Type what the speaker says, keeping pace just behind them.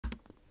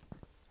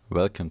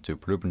Welcome to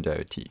Blueprint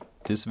IoT.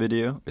 This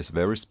video is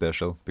very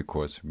special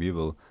because we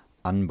will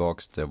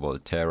unbox the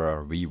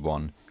Voltera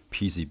V-One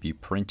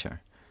PCB printer.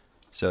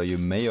 So you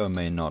may or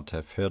may not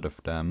have heard of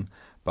them,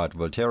 but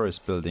Voltera is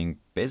building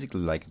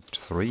basically like a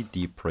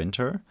 3D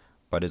printer,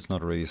 but it's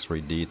not really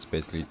 3D, it's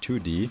basically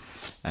 2D,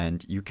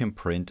 and you can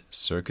print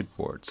circuit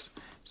boards.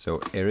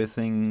 So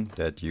everything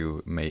that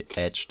you may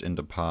etched in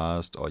the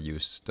past or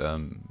used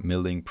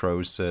milling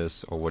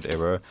process or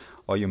whatever,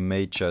 or you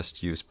may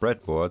just use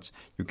breadboards,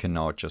 you can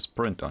now just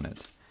print on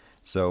it.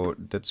 So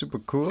that's super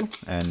cool,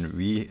 and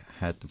we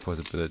had the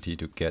possibility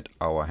to get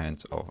our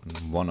hands on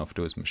one of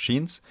those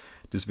machines.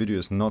 This video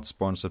is not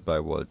sponsored by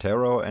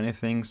Voltera or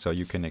anything, so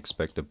you can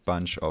expect a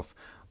bunch of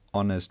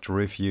honest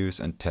reviews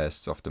and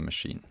tests of the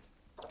machine.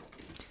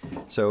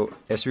 So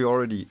as we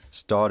already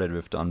started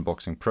with the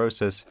unboxing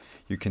process,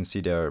 you can see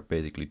there are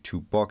basically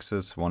two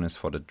boxes. One is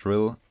for the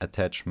drill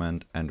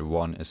attachment and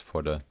one is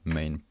for the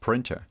main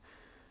printer.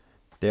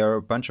 There are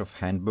a bunch of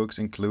handbooks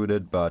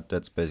included, but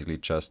that's basically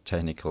just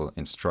technical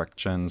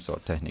instructions or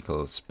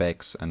technical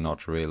specs and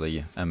not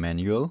really a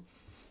manual.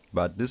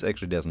 But this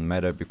actually doesn't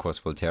matter because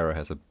Voltera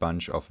has a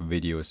bunch of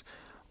videos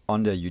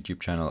on their YouTube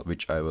channel,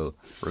 which I will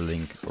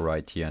link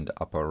right here in the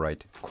upper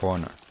right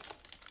corner.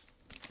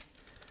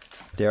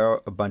 There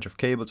are a bunch of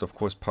cables, of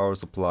course, power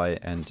supply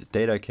and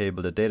data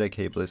cable. The data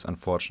cable is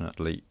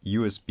unfortunately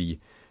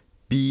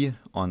USB-B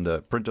on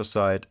the printer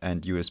side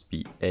and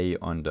USB-A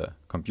on the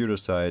computer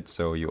side,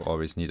 so you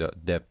always need an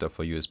adapter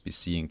for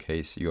USB-C in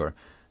case you're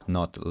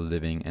not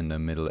living in the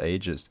Middle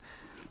Ages.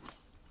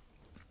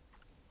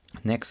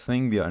 Next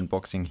thing we are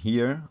unboxing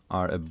here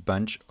are a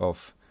bunch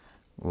of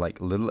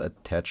like little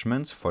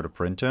attachments for the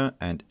printer,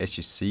 and as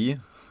you see,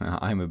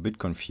 I'm a bit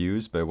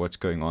confused by what's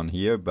going on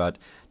here, but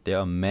there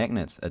are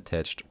magnets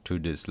attached to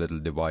these little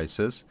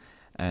devices,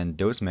 and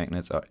those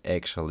magnets are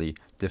actually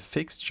the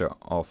fixture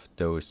of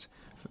those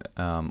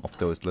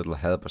little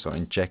helpers or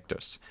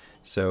injectors.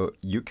 So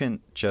you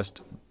can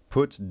just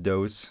put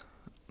those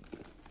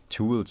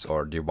tools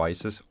or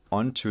devices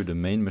onto the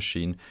main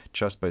machine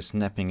just by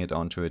snapping it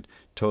onto it,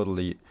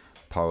 totally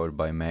powered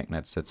by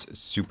magnets. That's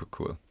super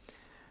cool.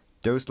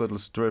 Those little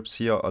strips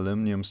here,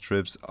 aluminum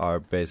strips, are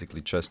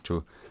basically just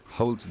to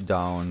hold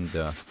down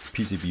the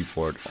PCB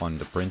board on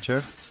the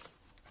printer.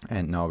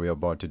 And now we are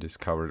about to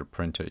discover the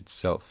printer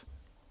itself.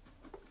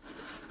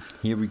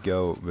 Here we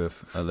go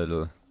with a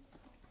little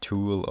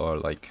tool or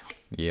like,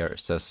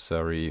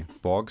 accessory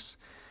box.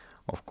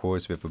 Of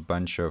course, with a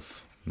bunch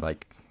of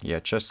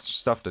just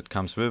stuff that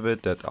comes with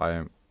it that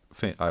I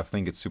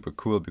think it's super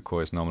cool,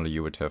 because normally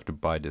you would have to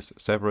buy this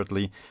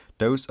separately.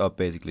 Those are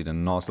basically the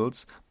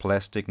nozzles,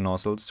 plastic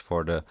nozzles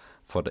for the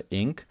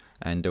ink,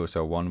 and those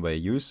are one-way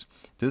use.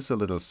 This is a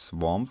little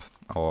swamp,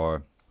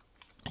 or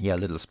a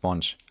little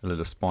sponge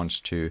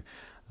to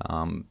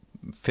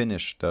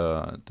finish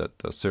the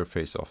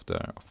surface of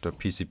the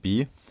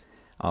PCB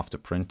after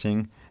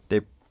printing.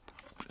 They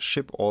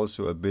ship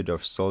also a bit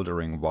of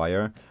soldering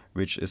wire,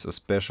 which is a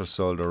special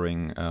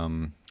soldering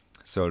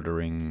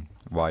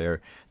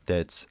wire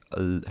that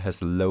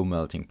has a low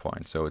melting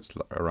point, so it's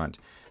around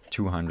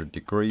 200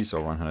 degrees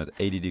or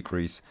 180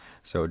 degrees,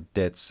 so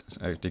that's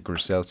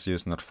degrees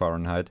Celsius, not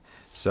Fahrenheit.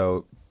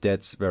 So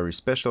that's very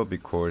special,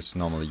 because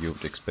normally you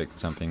would expect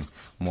something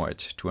more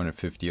at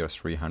 250 or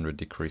 300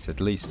 degrees at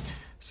least.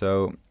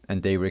 So,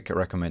 and they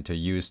recommend to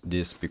use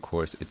this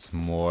because it's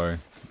more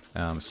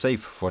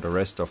safe for the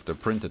rest of the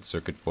printed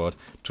circuit board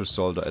to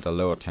solder at a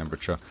lower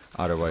temperature.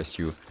 Otherwise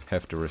you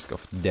have the risk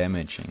of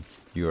damaging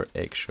your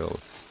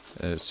actual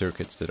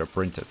circuits that are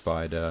printed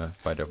by the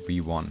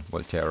V-One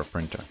Voltera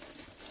printer.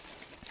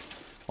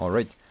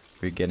 Alright,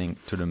 we're getting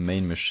to the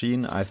main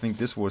machine. I think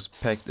this was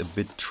packed a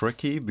bit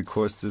tricky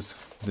because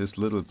this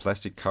little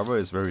plastic cover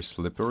is very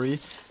slippery,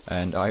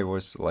 and I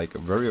was like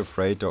very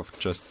afraid of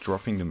just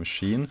dropping the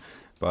machine,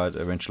 but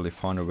eventually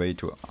found a way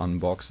to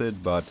unbox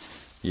it. But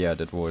yeah,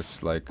 that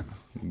was like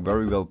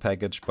very well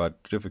packaged,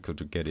 but difficult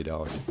to get it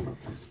out.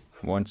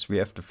 Once we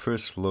have the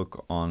first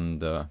look on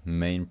the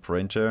main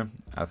printer,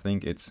 I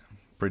think it's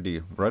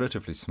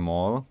relatively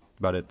small,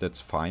 but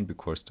that's fine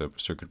because the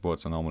circuit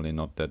boards are normally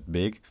not that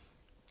big.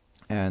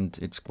 And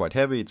it's quite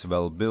heavy, it's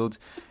well built,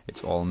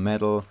 it's all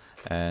metal,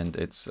 and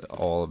it's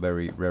all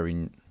very,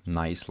 very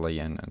nicely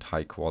and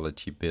high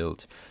quality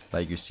built.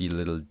 Like you see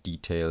little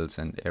details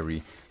and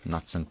every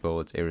nuts and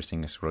bolts,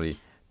 everything is really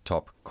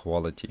top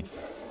quality.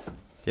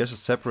 There's a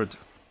separate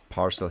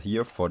parcel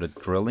here for the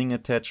drilling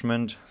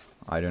attachment.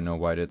 I don't know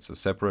why that's a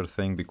separate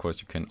thing,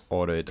 because you can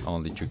order it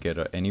only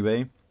together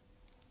anyway.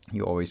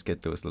 You always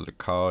get those little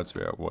cards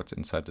where what's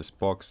inside this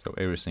box, so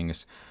everything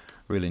is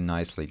really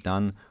nicely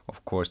done.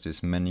 Of course,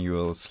 this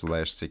manual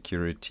 /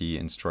 security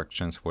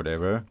instructions,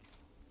 whatever.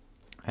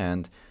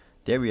 And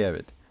there we have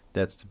it.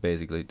 That's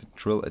basically the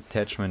drill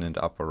attachment in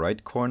the upper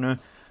right corner.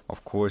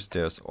 Of course,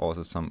 there's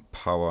also some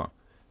power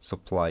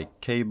supply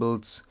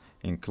cables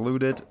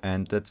included,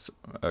 and that's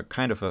a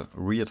kind of a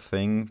weird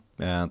thing.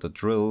 The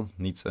drill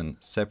needs a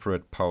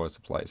separate power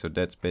supply, so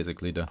that's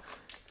basically the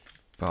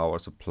power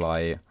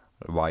supply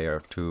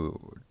wire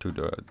to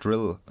the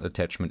drill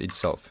attachment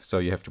itself. So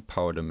you have to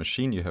power the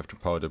machine, you have to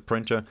power the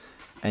printer,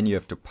 and you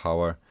have to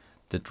power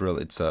the drill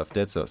itself.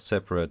 That's a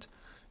separate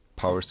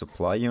power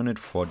supply unit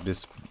for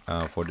this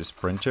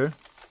printer.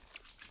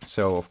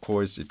 So of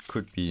course it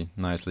could be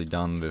nicely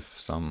done with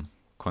some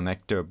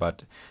connector,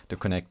 but the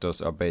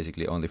connectors are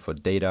basically only for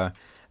data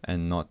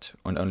and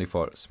only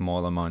for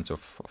small amounts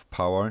of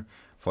power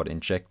for the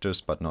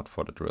injectors, but not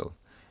for the drill.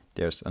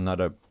 There's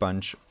another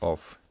bunch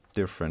of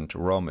different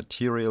raw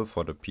material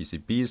for the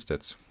PCBs.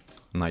 That's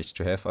nice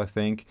to have, I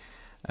think.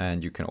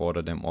 And you can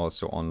order them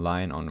also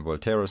online on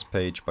Voltera's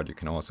page, but you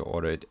can also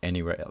order it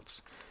anywhere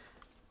else.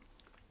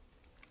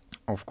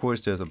 Of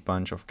course, there's a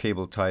bunch of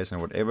cable ties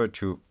and whatever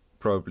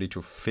probably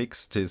to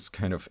fix this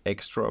kind of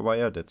extra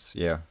wire. That's,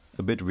 yeah,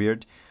 a bit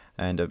weird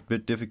and a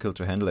bit difficult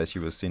to handle, as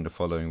you will see in the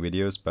following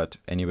videos, but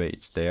anyway,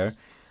 it's there.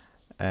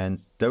 And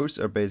those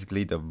are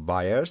basically the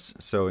wires.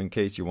 So in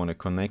case you want to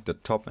connect the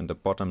top and the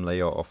bottom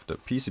layer of the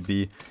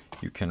PCB,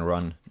 you can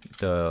run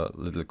the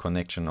little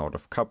connection out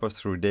of copper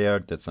through there.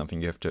 That's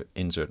something you have to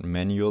insert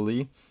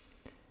manually.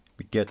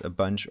 We get a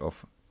bunch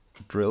of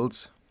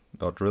drills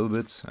or drill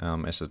bits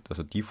as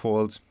a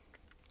default.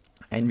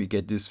 And we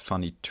get this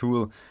funny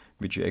tool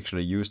which you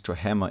actually use to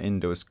hammer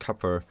in those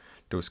copper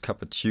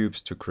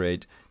tubes to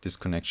create this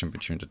connection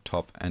between the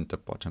top and the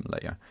bottom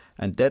layer.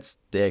 And that's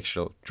the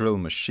actual drill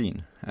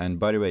machine. And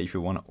by the way, if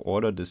you want to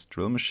order this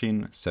drill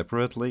machine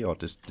separately, or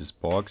this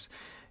box,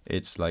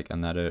 it's like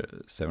another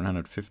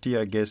 750,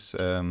 I guess,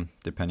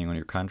 depending on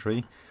your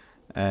country.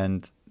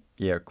 And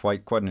yeah,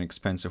 quite an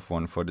expensive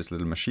one for this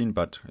little machine,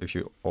 but if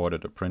you order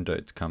the printer,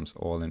 it comes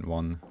all in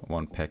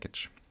one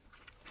package.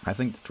 I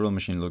think the drill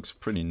machine looks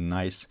pretty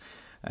nice,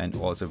 and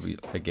also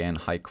again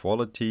high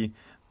quality.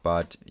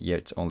 But yeah,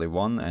 it's only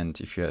one, and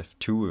if you have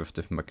two with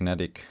the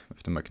magnetic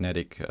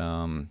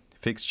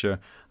fixture,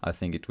 I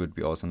think it would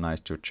be also nice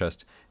to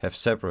just have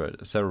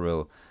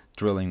several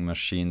drilling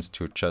machines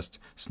to just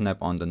snap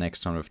on the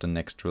next one with the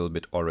next drill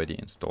bit already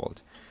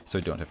installed, so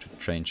you don't have to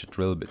change the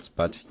drill bits.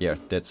 But yeah,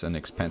 that's an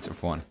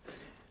expensive one.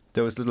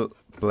 Those little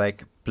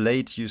black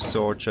plate you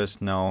saw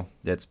just now,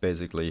 that's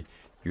basically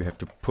you have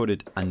to put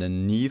it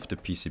underneath the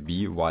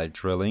PCB while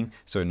drilling,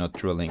 so you're not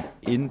drilling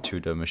into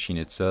the machine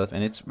itself,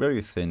 and it's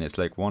very thin. It's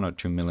like 1 or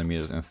 2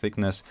 millimeters in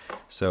thickness,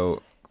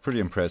 so pretty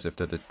impressive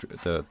that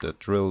the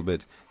drill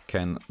bit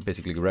can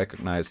basically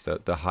recognize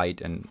the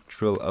height and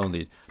drill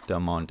only the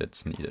amount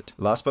that's needed.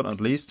 Last but not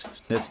least,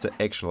 that's the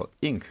actual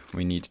ink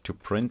we need to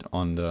print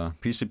on the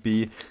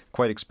PCB.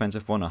 Quite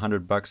expensive one,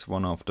 $100,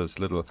 one of those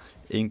little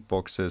ink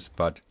boxes.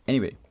 But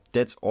anyway,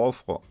 that's all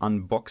for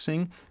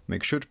unboxing.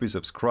 Make sure to be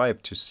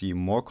subscribed to see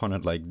more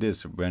content like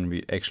this when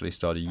we actually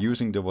start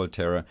using the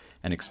Voltera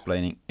and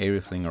explaining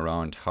everything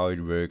around how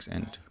it works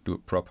and do a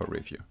proper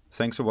review.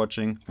 Thanks for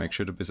watching, make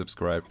sure to be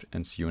subscribed,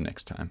 and see you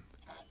next time.